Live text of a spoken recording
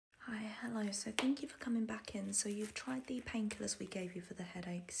Hello, so thank you for coming back in. So you've tried the painkillers we gave you for the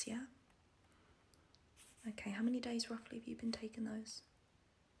headaches, yeah? Okay, how many days roughly have you been taking those?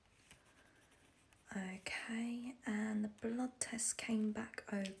 Okay, and the blood test came back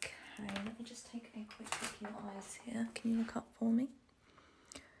okay. Let me just take a quick look in your eyes here. Can you look up for me?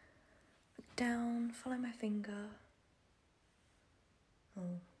 Look down, follow my finger.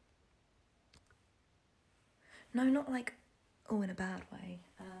 Oh. No, not like, oh, in a bad way.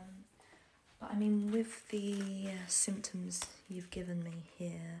 But I mean, with the symptoms you've given me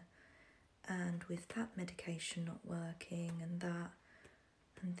here, and with that medication not working, and that,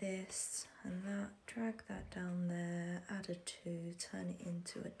 and this, and that, drag that down there, add a 2, turn it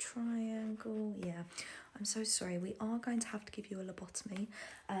into a triangle. Yeah, I'm so sorry. We are going to have to give you a lobotomy.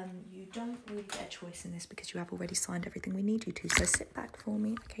 You don't really get a choice in this because you have already signed everything we need you to. So sit back for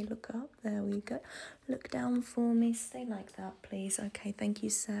me. Okay, look up. There we go. Look down for me. Stay like that, please. Okay, thank you,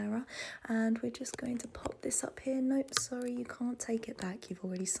 Sarah. And we're just going to pop this up here. Nope, sorry, you can't take it back. You've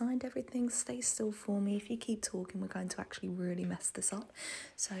already signed everything. Stay still for me. If you keep talking, we're going to actually really mess this up.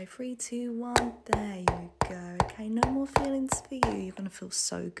 So 3, 2, 1. There you go. Okay, no more feelings for you. You're going to feel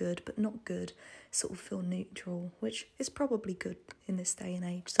so good, but not good. Sort of feel neutral, which is probably good in this day and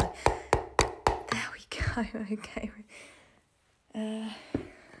age. So there we go. Okay.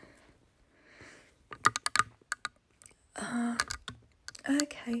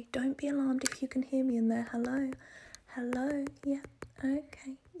 Okay, don't be alarmed if you can hear me in there. Hello? Hello? Yeah,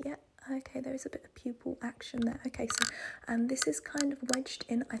 okay, yeah, okay, there is a bit of pupil action there. Okay, so this is kind of wedged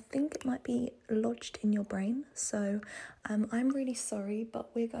in. I think it might be lodged in your brain. So I'm really sorry, but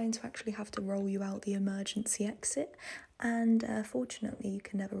we're going to actually have to roll you out the emergency exit. And fortunately, you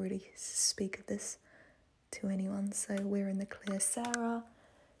can never really speak of this to anyone. So we're in the clear. Sarah,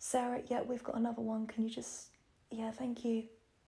 yeah, we've got another one. Can you just, yeah, thank you.